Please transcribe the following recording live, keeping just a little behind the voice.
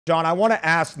John, I want to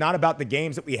ask not about the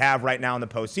games that we have right now in the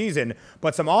postseason,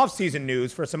 but some offseason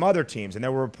news for some other teams. And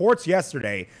there were reports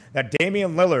yesterday that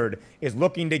Damian Lillard is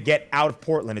looking to get out of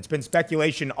Portland. It's been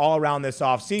speculation all around this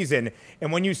offseason.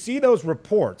 And when you see those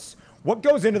reports, what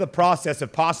goes into the process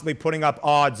of possibly putting up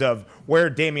odds of where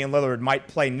Damian Lillard might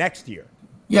play next year?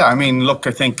 Yeah, I mean, look,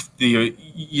 I think we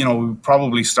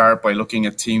probably start by looking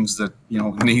at teams that,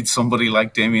 need somebody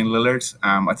like Damian Lillard.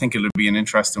 I think it'll be an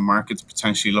interesting market to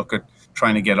potentially look at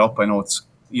trying to get up. I know it's,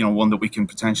 one that we can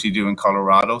potentially do in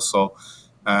Colorado. So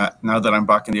now that I'm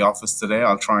back in the office today,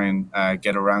 I'll try and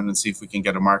get around and see if we can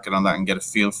get a market on that and get a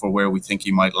feel for where we think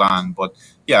he might land. But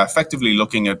yeah, effectively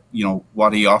looking at,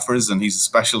 what he offers, and he's a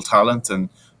special talent, and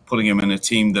putting him in a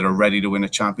team that are ready to win a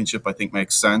championship, I think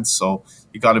makes sense. So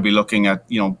you got to be looking at,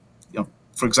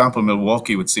 for example,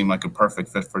 Milwaukee would seem like a perfect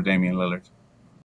fit for Damian Lillard.